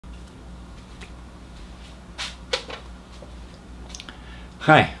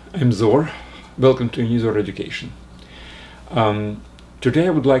Hi, I'm Zor. Welcome to Unizor Education. Today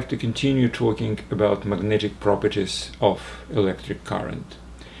I would like to continue talking about magnetic properties of electric current.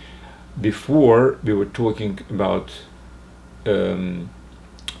 Before we were talking about very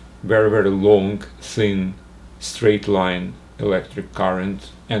long, thin, straight line electric current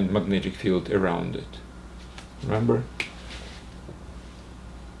and magnetic field around it. Remember?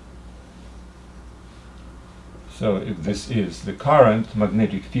 So if this is the current,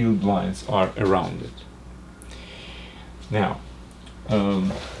 magnetic field lines are around it. Now,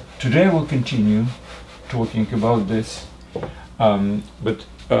 today we'll continue talking about this, but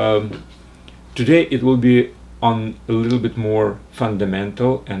today it will be on a little bit more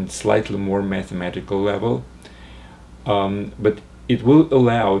fundamental and slightly more mathematical level, but it will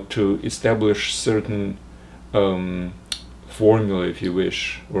allow to establish certain formula, if you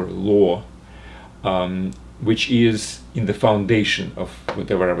wish, or law, which is in the foundation of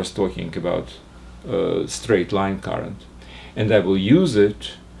whatever I was talking about, straight line current. And I will use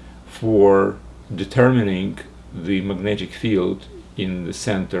it for determining the magnetic field in the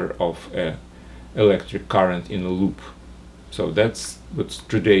center of an electric current in a loop. So that's what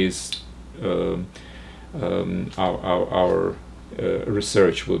today's our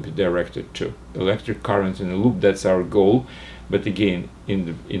research will be directed to. Electric current in a loop, that's our goal. But again, in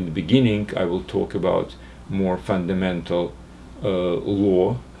the beginning, I will talk about more fundamental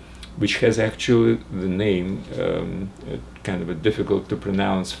law, which has actually the name, kind of a difficult to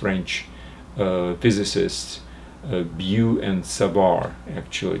pronounce French physicists, Biot and Savart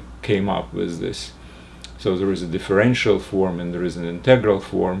actually came up with this. So there is a differential form and there is an integral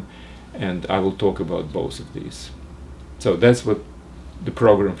form, and I will talk about both of these. So that's what the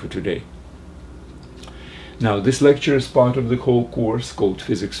program for today. Now, this lecture is part of the whole course called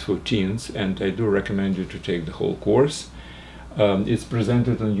Physics4Teens, and I do recommend you to take the whole course. It's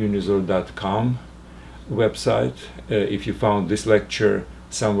presented on Unizor.com website. If you found this lecture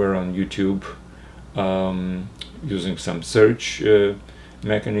somewhere on YouTube using some search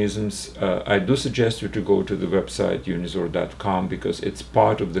mechanisms, I do suggest you to go to the website Unizor.com because it's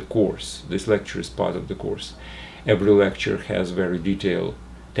part of the course. This lecture is part of the course. Every lecture has very detailed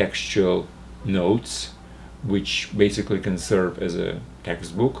textual notes, which basically can serve as a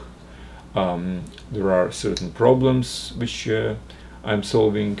textbook. There are certain problems which I'm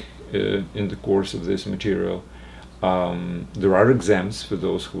solving in the course of this material. There are exams for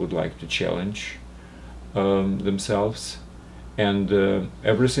those who would like to challenge themselves, and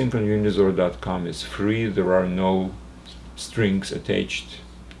everything on Unizor.com is free. There are no strings attached.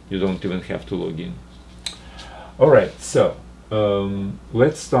 You don't even have to log in. Alright, so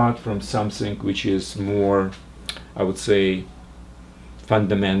let's start from something which is more, I would say,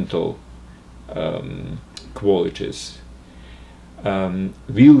 fundamental qualities.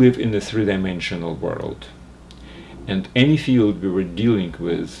 We live in a three-dimensional world, and any field we were dealing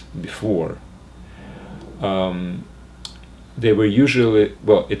with before, they were usually,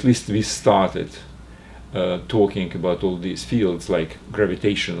 well, at least we started talking about all these fields like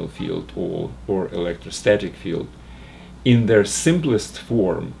gravitational field or electrostatic field. In their simplest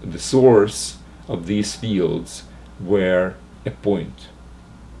form, the source of these fields were a point.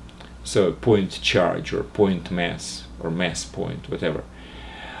 So a point charge or point mass or mass point, whatever.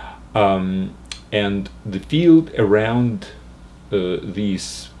 And the field around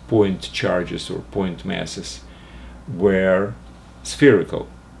these point charges or point masses were spherical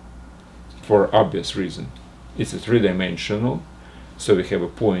for obvious reason. It's a three-dimensional, so we have a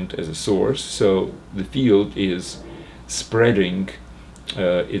point as a source, so the field is spreading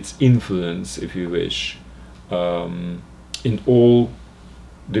its influence, if you wish, in all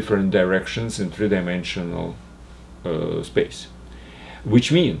different directions in three-dimensional space,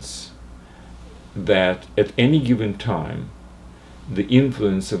 which means that at any given time the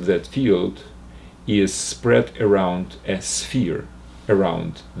influence of that field is spread around a sphere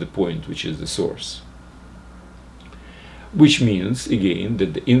around the point which is the source, which means again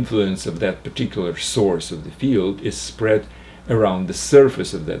that the influence of that particular source of the field is spread around the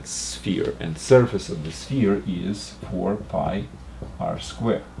surface of that sphere, and surface of the sphere is 4 pi r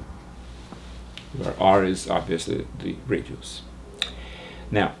squared, where r is obviously the radius.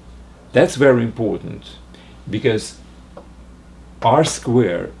 Now, that's very important because r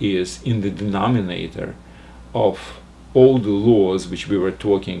squared is in the denominator of all the laws which we were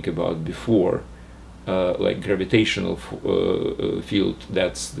talking about before, like gravitational field,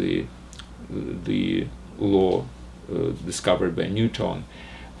 that's the law discovered by Newton.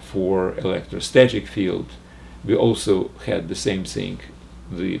 For electrostatic field, we also had the same thing.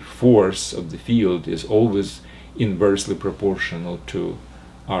 The force of the field is always inversely proportional to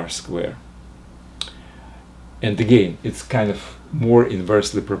r square. And again, it's kind of more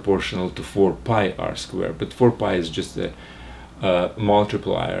inversely proportional to 4 pi r square, but 4 pi is just a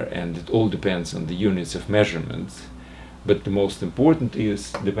multiplier, and it all depends on the units of measurement. But the most important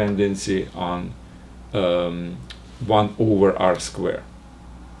is dependency on 1 over r square.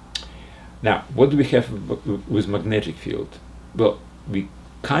 Now, what do we have with magnetic field? Well, we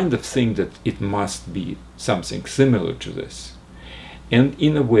kind of think that it must be something similar to this, and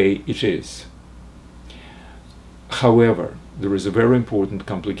in a way it is. However, there is a very important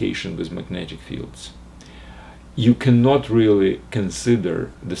complication with magnetic fields. You cannot really consider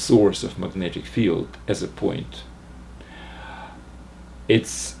the source of magnetic field as a point.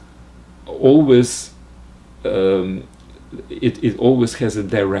 It's always it always has a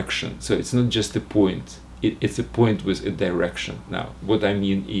direction, so it's not just a point, it's a point with a direction. Now, what I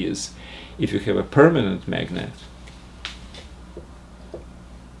mean is, if you have a permanent magnet,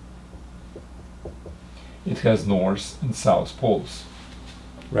 it has north and south poles,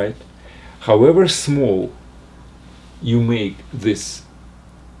 right? However small you make this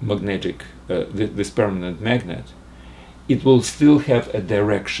magnetic, this permanent magnet, it will still have a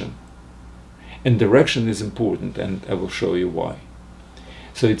direction. And direction is important, and I will show you why.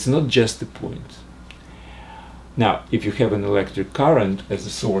 So it's not just a point. Now, if you have an electric current as the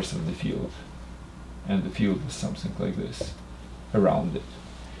source of the field, and the field is something like this around it,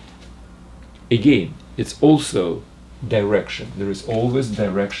 again, it's also direction. There is always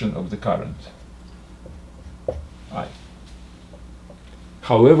direction of the current, I.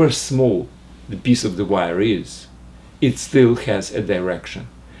 However small the piece of the wire is, it still has a direction.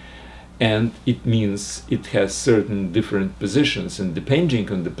 And it means it has certain different positions, and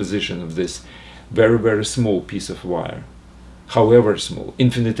depending on the position of this very, very small piece of wire, however small,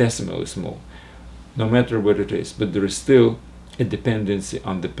 infinitesimally small, no matter what it is, but there is still a dependency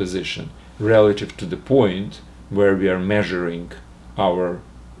on the position relative to the point where we are measuring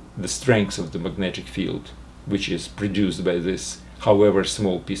the strength of the magnetic field, which is produced by this however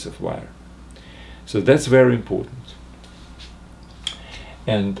small piece of wire. So that's very important.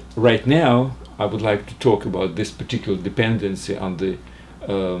 And right now I would like to talk about this particular dependency on the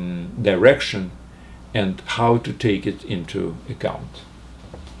direction and how to take it into account.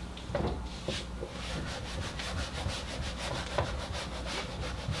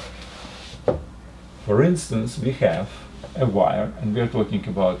 For instance, we have a wire, and we are talking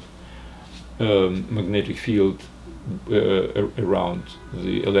about magnetic field around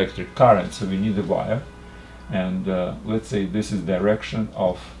the electric current, so we need a wire, and let's say this is direction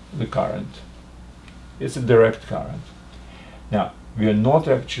of the current. It's a direct current. Now, we are not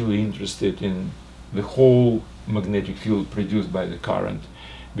actually interested in the whole magnetic field produced by the current.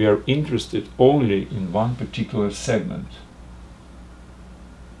 We are interested only in one particular segment.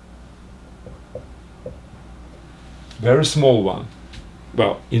 Very small one,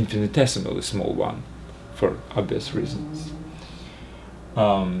 well, infinitesimally small one, for obvious reasons.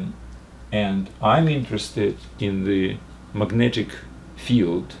 And I'm interested in the magnetic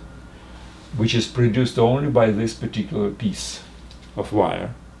field, which is produced only by this particular piece of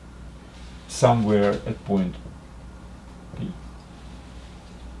wire, somewhere at point P.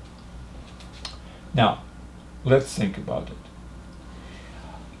 Now, let's think about it.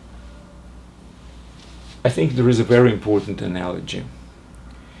 I think there is a very important analogy.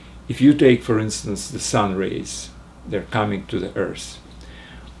 If you take, for instance, the sun rays, they're coming to the Earth.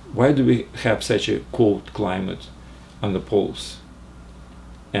 Why do we have such a cold climate on the poles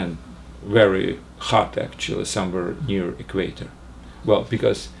and very hot, actually, somewhere near equator? Well,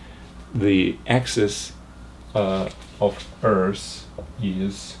 because the axis of Earth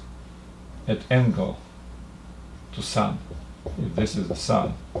is at angle to sun. If this is the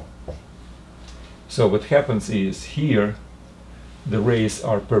sun. So what happens is, here the rays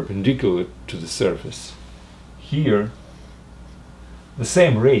are perpendicular to the surface. Here, the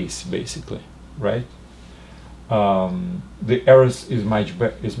same rays, basically, right? The Earth is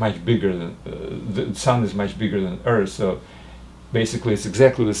much bigger than the sun is much bigger than Earth, so basically it's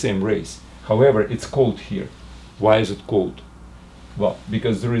exactly the same rays. However, it's cold here. Why is it cold? Well,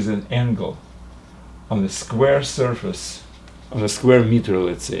 because there is an angle on the square surface, on a square meter,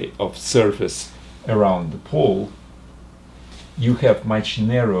 let's say, of surface around the pole. You have much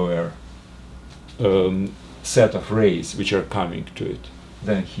narrower set of rays which are coming to it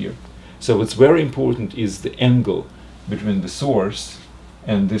than here. So what's very important is the angle between the source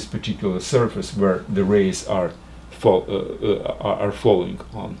and this particular surface where the rays are falling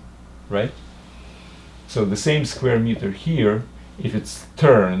on, right? So the same square meter here, if it's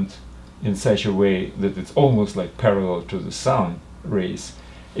turned in such a way that it's almost like parallel to the sun rays,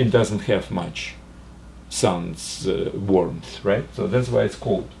 it doesn't have much sun's warmth, right? So that's why it's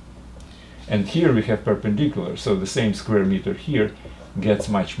cold. And here we have perpendicular, so the same square meter here gets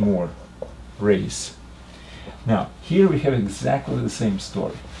much more rays. Now, here we have exactly the same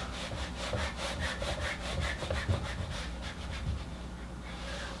story.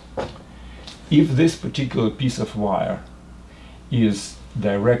 If this particular piece of wire is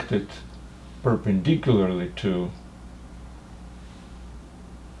directed perpendicularly to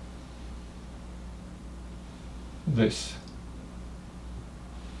this,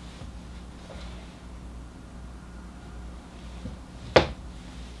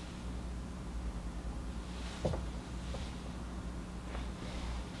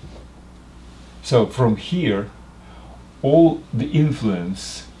 so from here all the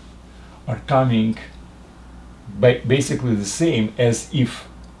influence are coming basically the same as if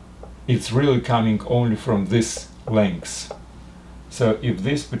it's really coming only from this length. So if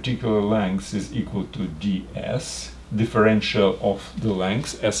this particular length is equal to ds, differential of the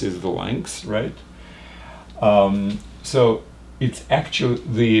length, s is the length, right? So it's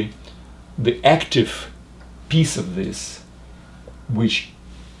actually the active piece of this which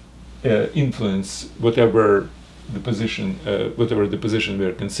influence whatever the position we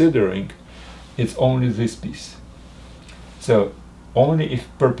are considering. It's only this piece. So only if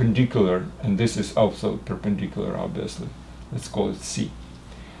perpendicular, and this is also perpendicular obviously, let's call it C.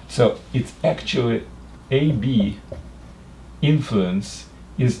 So it's actually AB influence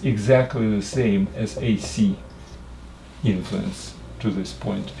is exactly the same as AC influence to this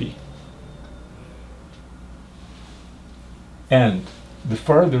point P. And the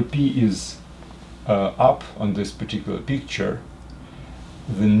further P is up on this particular picture,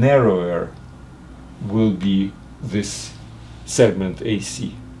 the narrower will be this segment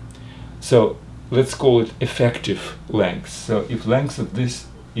AC. So let's call it effective length. So if length of this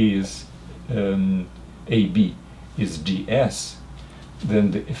is AB is ds,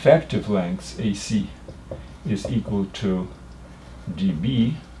 then the effective length AC is equal to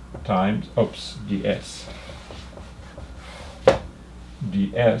dB times ds.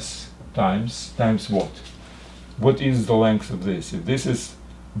 ds times what? What is the length of this? If this is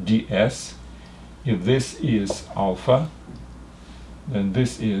ds, if this is alpha, then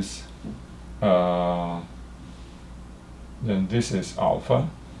this is alpha.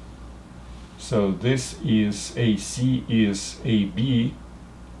 So this is AC is AB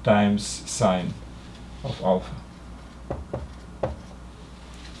times sine of alpha.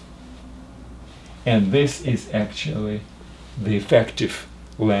 And this is actually the effective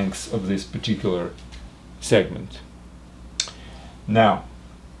length of this particular segment. Now,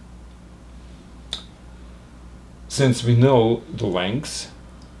 since we know the lengths,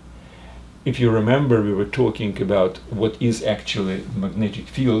 if you remember, we were talking about what is actually magnetic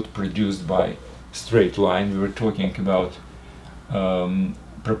field produced by straight line. We were talking about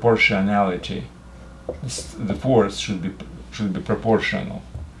proportionality. The force should be proportional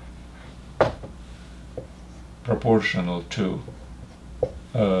to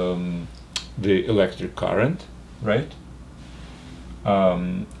the electric current, right?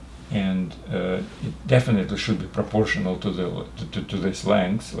 And it definitely should be proportional to this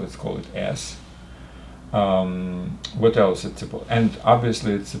length. Let's call it S. What else it's supposed? And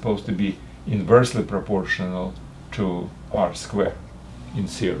obviously it's supposed to be inversely proportional to r squared in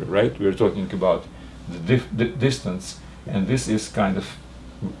theory, right? We're talking about the distance, and this is kind of,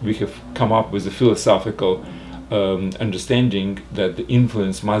 we have come up with a philosophical understanding that the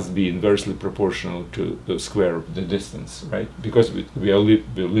influence must be inversely proportional to the square of the distance, right? Because we're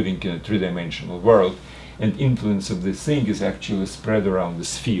living in a three-dimensional world, and influence of this thing is actually spread around the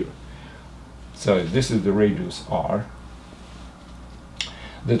sphere. So if this is the radius r,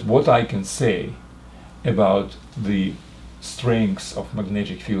 that what I can say about the strength of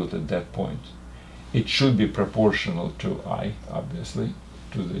magnetic field at that point, it should be proportional to I, obviously,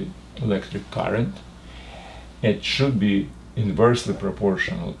 to the electric current. It should be inversely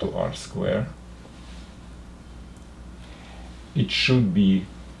proportional to r squared. It should be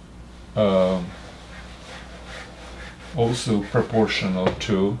also proportional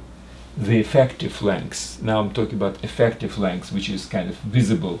to the effective length. Now I'm talking about effective length, which is kind of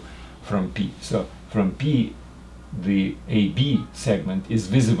visible from P. So from P, the AB segment is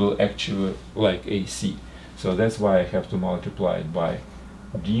visible actually like AC. So that's why I have to multiply it by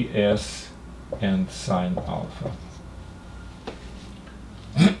ds and sine alpha.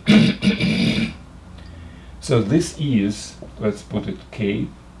 So this is, let's put it K,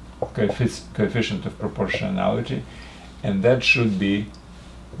 coefficient of proportionality, and that should be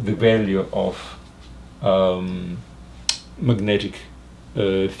the value of magnetic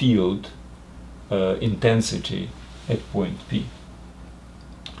field intensity at point P.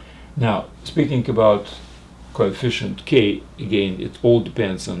 Now, speaking about coefficient K, again, it all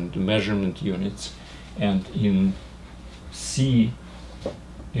depends on the measurement units, and in C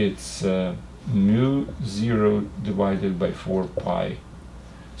it's mu0 divided by 4 pi.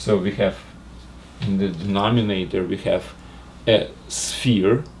 So we have, in the denominator, we have a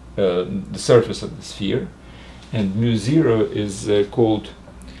sphere, the surface of the sphere, and mu0 is called,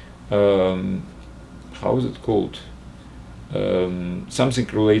 how is it called? Something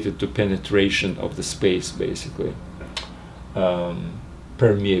related to penetration of the space, basically.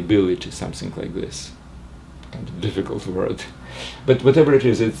 Permeability, something like this. Kind of difficult word. But whatever it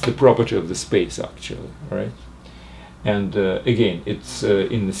is, it's the property of the space, actually, right? And again, it's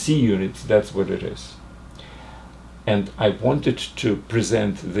in the C units, that's what it is. And I wanted to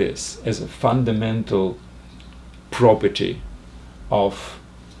present this as a fundamental property of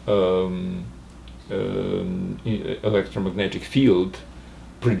electromagnetic field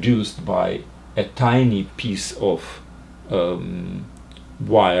produced by a tiny piece of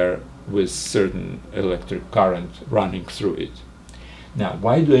wire with certain electric current running through it. Now,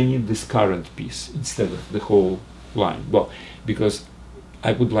 why do I need this current piece instead of the whole line? Well, because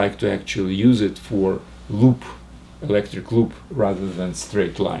I would like to actually use it for loop, electric loop, rather than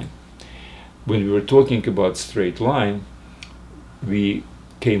straight line. When we were talking about straight line, we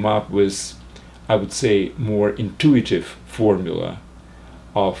came up with, I would say, more intuitive formula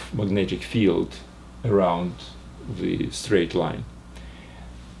of magnetic field around the straight line.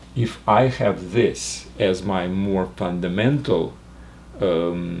 If I have this as my more fundamental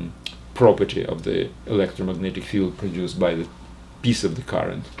property of the electromagnetic field produced by the piece of the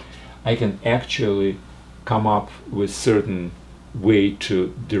current, I can actually come up with certain way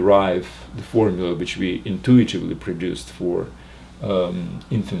to derive the formula which we intuitively produced for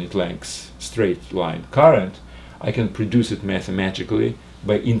infinite length straight line current. I can produce it mathematically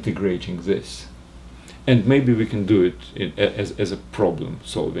by integrating this. And maybe we can do it as a problem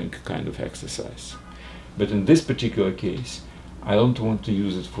solving kind of exercise. But in this particular case, I don't want to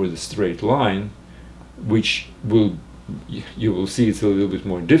use it for the straight line, which you will see it's a little bit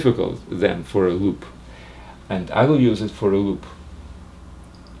more difficult than for a loop. And I will use it for a loop.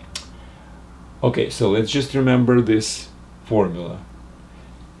 Okay, so let's just remember this formula.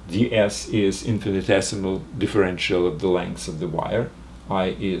 ds is infinitesimal differential of the length of the wire.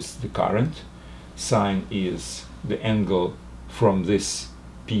 I is the current. Sine is the angle from this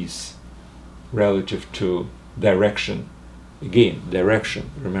piece relative to direction. Again,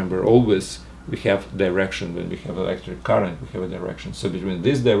 direction. Remember, always we have direction. When we have electric current, we have a direction. So between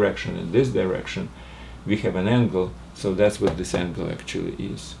this direction and this direction, we have an angle. So that's what this angle actually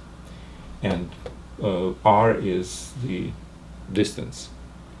is. And r is the distance.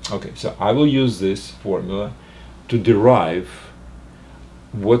 Okay, so I will use this formula to derive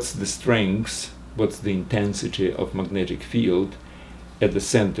what's the strength, what's the intensity of magnetic field at the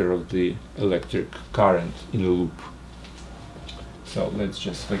center of the electric current in a loop. So let's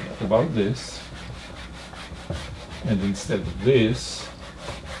just forget about this, and instead of this,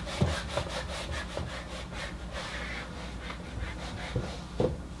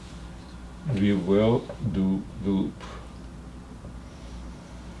 we will do the loop.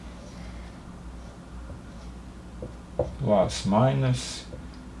 Plus minus,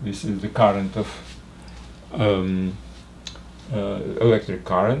 this is the current of electric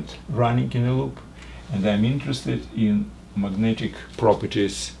current running in a loop, and I'm interested in magnetic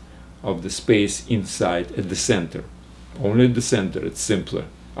properties of the space inside at the center. Only at the center, it's simpler.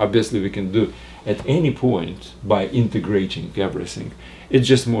 Obviously we can do at any point by integrating everything. It's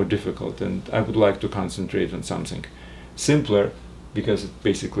just more difficult, and I would like to concentrate on something simpler because it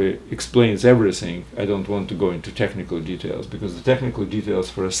basically explains everything. I don't want to go into technical details because the technical details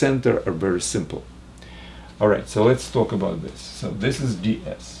for a center are very simple. Alright, so let's talk about this. So this is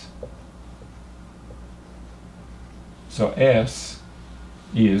ds. So s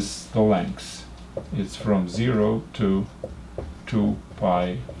is the length. It's from 0 to 2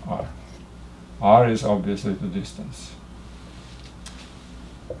 pi r. R is obviously the distance,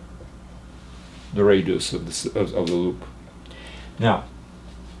 the radius of the loop. Now,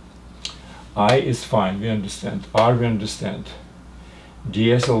 I is fine, we understand. R we understand.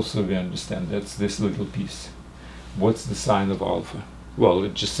 ds also we understand. That's this little piece. What's the sign of alpha? Well,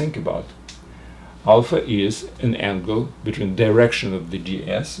 let's just think about it. Alpha is an angle between direction of the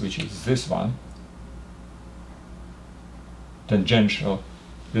ds, which is this one, tangential,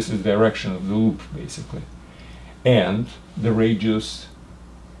 this is direction of the loop basically, and the radius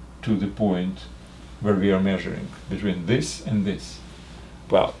to the point where we are measuring, between this and this.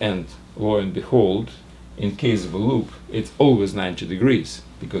 Well, and lo and behold, in case of a loop, it's always 90 degrees,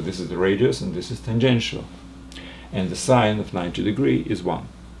 because this is the radius and this is tangential. And the sine of 90 degrees is 1.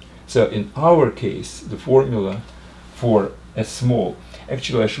 So in our case, the formula for a small,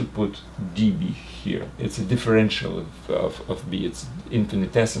 actually I should put dB here. It's a differential of B. It's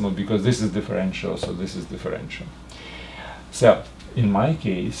infinitesimal because this is differential, so this is differential. So in my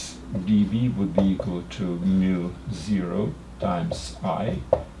case, dB would be equal to mu 0 times I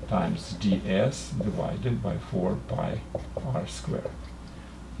times ds divided by 4 pi r squared,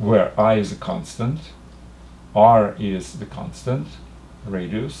 where I is a constant, r is the constant,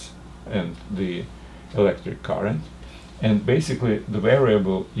 radius, and the electric current, and basically the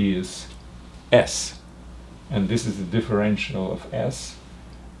variable is s, and this is the differential of s.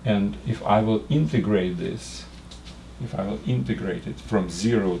 And if I will integrate this, if I will integrate it from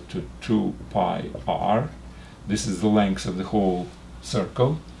 0 to 2 pi r, this is the length of the whole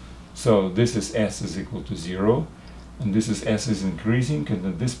circle, so this is s is equal to 0, and this is s is increasing, and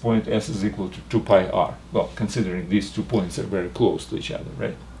at this point s is equal to 2 pi r. Well, considering these 2 points are very close to each other,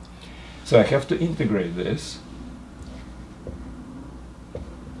 right? So I have to integrate this.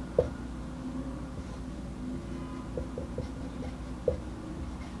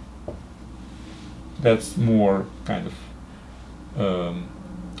 That's more kind of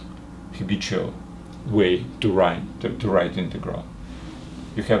habitual way to write integral.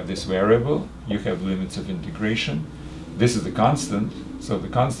 You have this variable, you have limits of integration. This is the constant, so the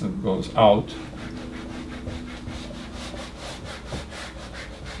constant goes out.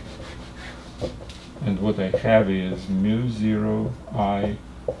 And what I have is mu 0 I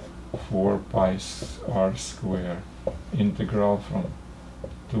 4 pi r square integral from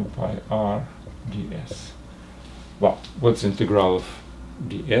 2 pi r ds. Well, what's integral of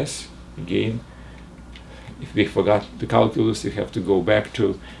ds? Again, if we forgot the calculus, you have to go back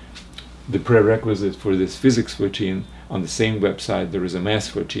to the prerequisite for this Physics4Teens. On the same website there is a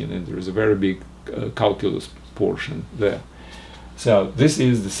Math4Teens, and there is a very big calculus portion there. So this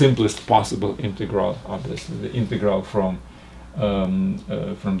is the simplest possible integral, obviously. The integral from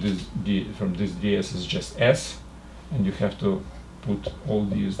this ds is just s, and you have to put all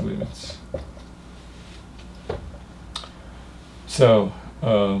these limits. So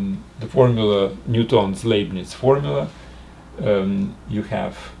the formula, Newton's Leibniz formula, you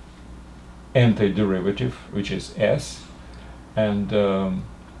have antiderivative, which is s, and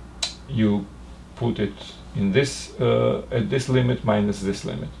you put it in this at this limit minus this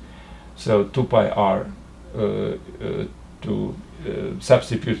limit. So 2 pi r to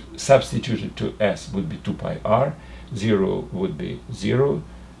substitute it to s would be 2 pi r, 0 would be 0,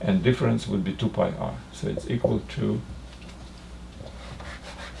 and difference would be 2 pi r. So it's equal to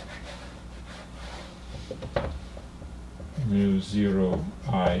mu 0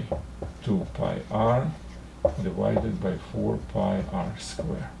 I 2 pi r divided by 4 pi r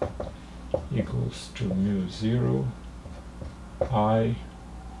square equals to mu 0 I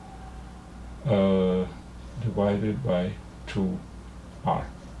divided by 2 r,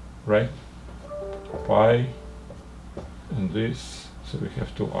 right? Pi and this, so we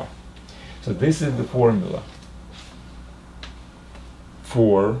have 2r. So this is the formula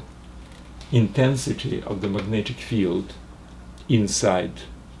for intensity of the magnetic field inside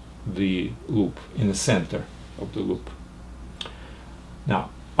the loop, in the center of the loop. Now,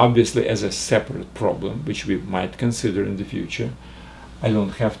 obviously, as a separate problem, which we might consider in the future, I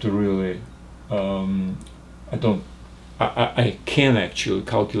don't have to really, I can actually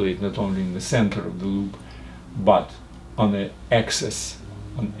calculate not only in the center of the loop, but on the axis,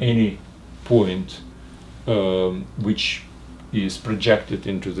 on any point which is projected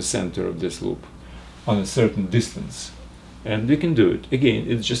into the center of this loop on a certain distance. And we can do it. Again,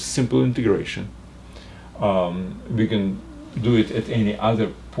 it's just simple integration. We can do it at any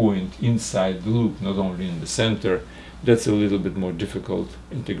other point inside the loop, not only in the center. That's a little bit more difficult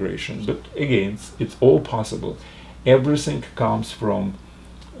integration. But again, it's all possible. Everything comes from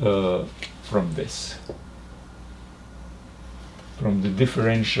this, from the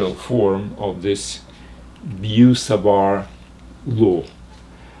differential form of this mu sub r law.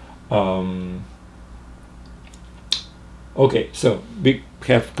 Okay, so we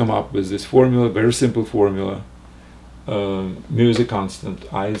have come up with this formula, very simple formula. Mu is a constant,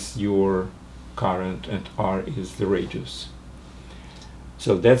 I is your current, and r is the radius.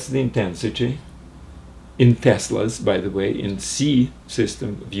 So that's the intensity in Teslas, by the way. In C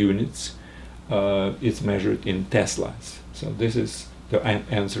system of units, it's measured in Teslas. So this is, the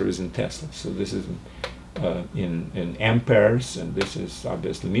answer is in Teslas. So this is in amperes, and this is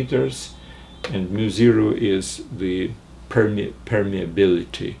obviously meters, and mu 0 is the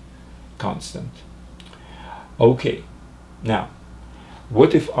permeability constant. Okay, now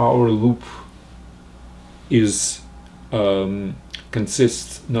what if our loop is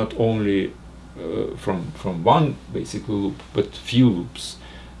consists not only from one basic loop but few loops?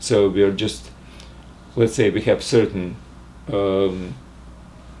 So we are just, let's say we have certain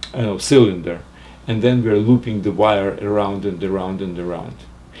cylinder, and then we're looping the wire around and around and around.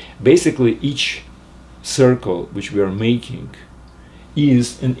 Basically each circle which we are making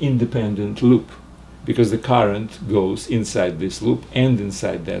is an independent loop, because the current goes inside this loop and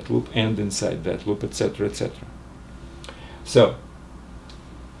inside that loop and inside that loop, etc., etc. So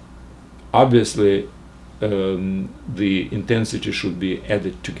obviously the intensity should be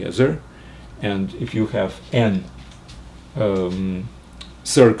added together, and if you have n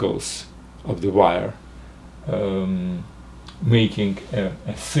circles of the wire making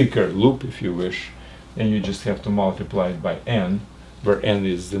a thicker loop, if you wish, then you just have to multiply it by n, where n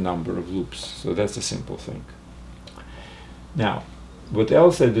is the number of loops. So that's a simple thing. Now, what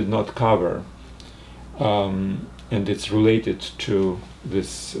else I did not cover, and it's related to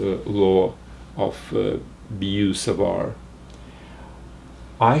this law of Biot-Savart,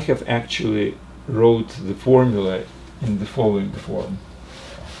 I have actually wrote the formula in the following form.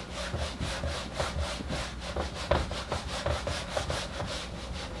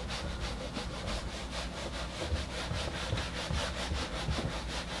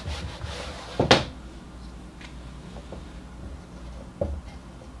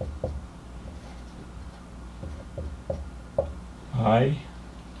 I,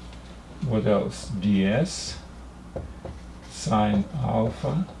 what else, ds sine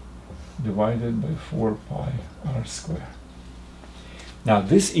alpha divided by 4 pi r squared. Now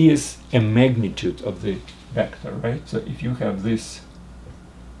this is a magnitude of the vector, right? So if you have this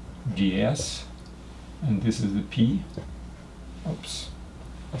ds and this is the p, oops,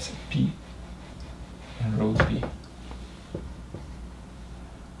 I said p and wrote p.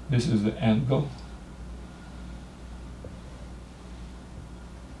 This is the angle,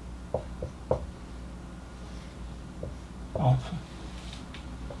 alpha.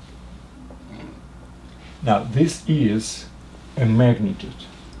 Now this is a magnitude.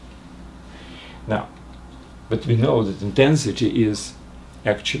 Now, but we know that intensity is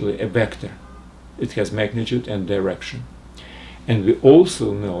actually a vector. It has magnitude and direction. And we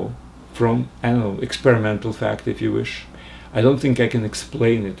also know from, I don't know, experimental fact, if you wish. I don't think I can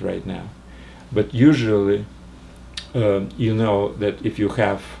explain it right now, but usually you know that if you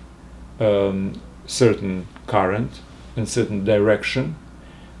have certain current and certain direction,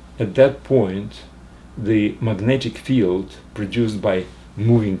 at that point the magnetic field produced by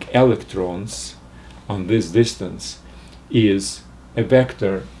moving electrons on this distance is a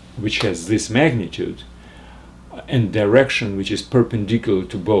vector which has this magnitude and direction which is perpendicular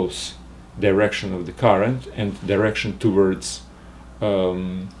to both direction of the current and direction towards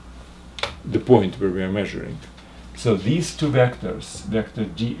the point where we are measuring. So these two vectors, vector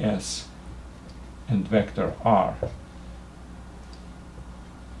ds and vector r,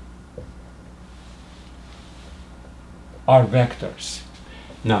 are vectors.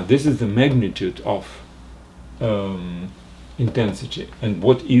 Now this is the magnitude of intensity. And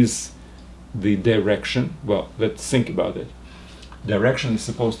what is the direction? Well, let's think about it. Direction is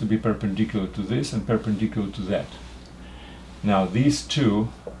supposed to be perpendicular to this and perpendicular to that. Now these two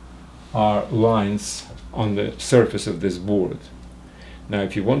are lines on the surface of this board. Now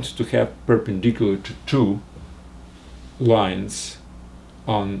if you want to have perpendicular to two lines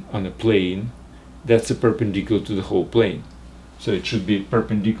on a plane, that's a perpendicular to the whole plane. So it should be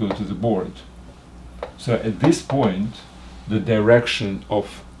perpendicular to the board. So at this point, the direction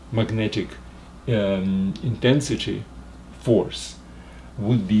of magnetic intensity force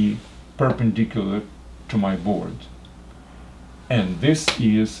would be perpendicular to my board. And this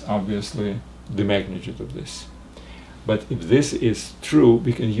is obviously the magnitude of this. But if this is true,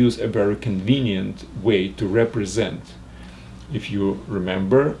 we can use a very convenient way to represent. If you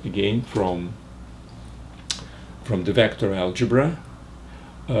remember, again, from the vector algebra,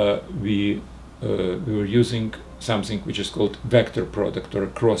 we were using something which is called vector product or a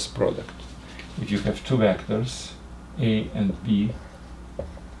cross product. If you have two vectors, A and B,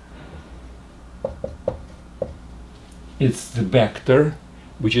 it's the vector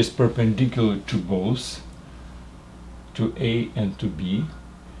which is perpendicular to both, to A and to B,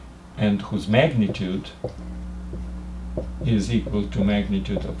 and whose magnitude is equal to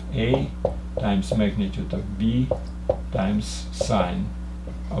magnitude of A times magnitude of B times sine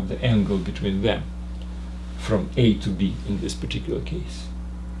of the angle between them, from A to B in this particular case.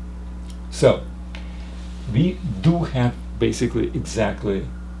 So we do have basically exactly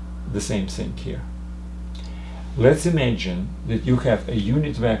the same thing here. Let's imagine that you have a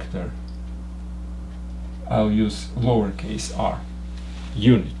unit vector. I'll use lowercase r,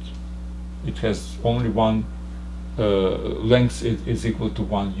 unit. It has only one length, it is equal to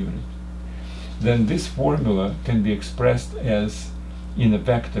 1 unit. Then this formula can be expressed as in a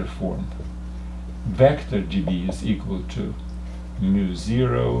vector form. Vector dB is equal to mu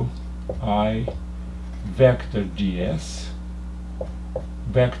 0 I vector ds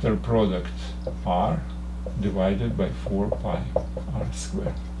vector product r divided by 4 pi r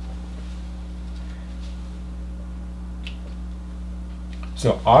squared.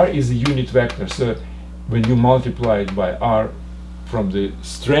 So r is a unit vector, so when you multiply it by r from the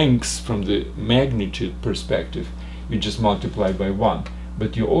strengths, from the magnitude perspective, you just multiply by 1,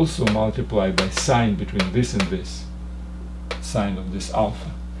 but you also multiply by sign between this and this, sign of this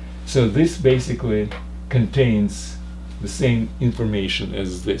alpha. So this basically contains the same information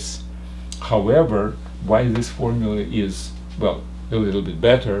as this. However, why this formula is, well, a little bit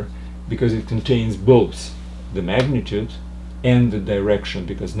better, because it contains both the magnitude and the direction,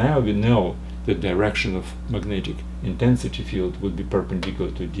 because now we know the direction of magnetic intensity field would be perpendicular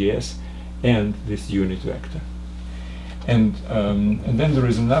to ds and this unit vector. And then there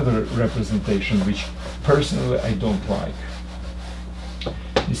is another representation which personally I don't like.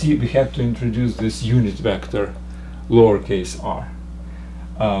 You see, we have to introduce this unit vector lowercase r.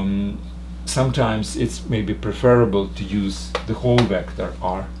 Sometimes it's maybe preferable to use the whole vector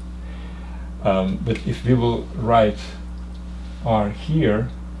r, but if we will write r here,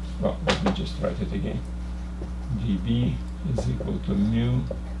 well, let me just write it again. dB is equal to mu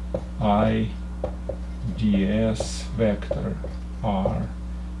I ds vector r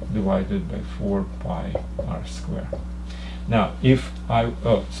divided by 4 pi r squared. Now, if I,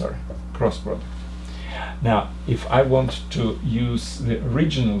 cross product. Now, if I want to use the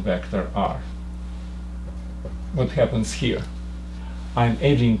original vector r, what happens here? I'm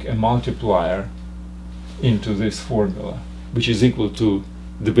adding a multiplier into this formula, which is equal to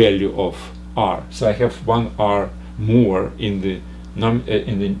the value of r. So I have 1 r more in the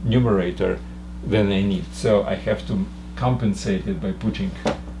numerator than I need. So I have to compensate it by putting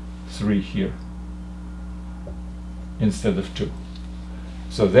 3 here instead of 2.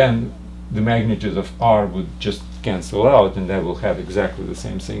 So then the magnitude of r would just cancel out, and I will have exactly the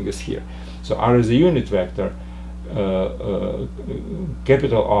same thing as here. So r is a unit vector.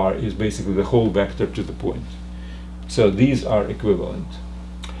 Capital R is basically the whole vector to the point. So these are equivalent.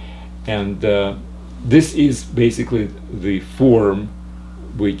 And this is basically the form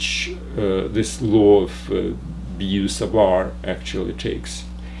which this law of bu sub r actually takes.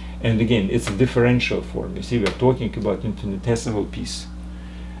 And again, it's a differential form. You see, we're talking about infinitesimal piece.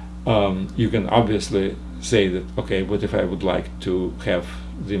 You can obviously say that, okay, what if I would like to have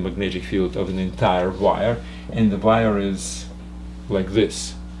the magnetic field of an entire wire, and the wire is like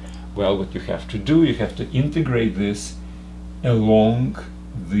this? Well, what you have to do, you have to integrate this along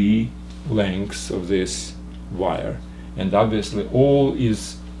the lengths of this wire. And obviously all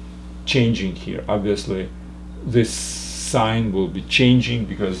is changing here. Obviously this sign will be changing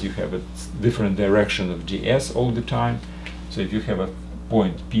because you have a different direction of ds all the time. So if you have a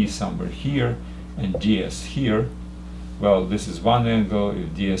point P somewhere here and ds here, well, this is one angle.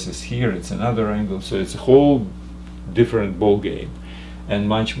 If ds is here, it's another angle. So it's a whole different ball game and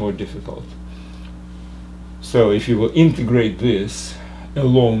much more difficult. So if you will integrate this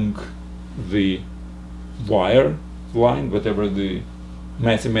along the wire line, whatever the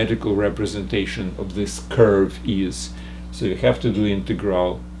mathematical representation of this curve is, so you have to do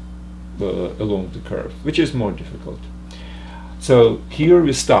integral along the curve, which is more difficult. So here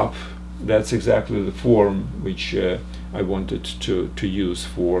we stop. That's exactly the form which I wanted to use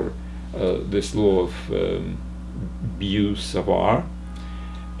for this law of bu sub r,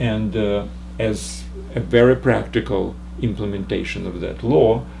 and as a very practical implementation of that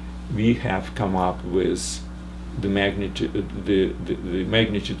law, we have come up with the magnitude, the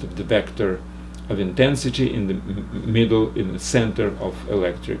magnitude of the vector of intensity in the middle, in the center of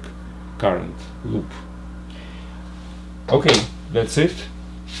electric current loop. Okay, that's it.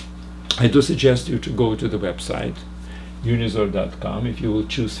 I do suggest you to go to the website unizor.com. If you will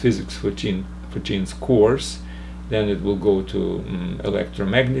choose Physics4Teens course, then it will go to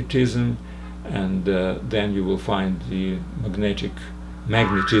Electromagnetism, and then you will find the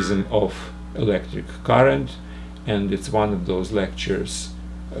magnetism of electric current, and it's one of those lectures,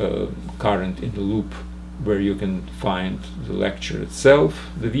 current in the loop, where you can find the lecture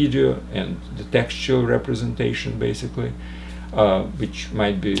itself, the video, and the textual representation basically. which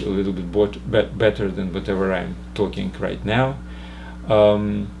might be a little bit better than whatever I'm talking right now.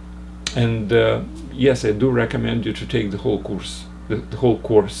 Yes, I do recommend you to take the whole course, the whole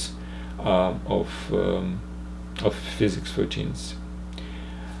course of Physics for Teens.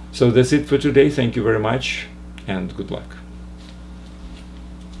 So that's it for today. Thank you very much, and good luck.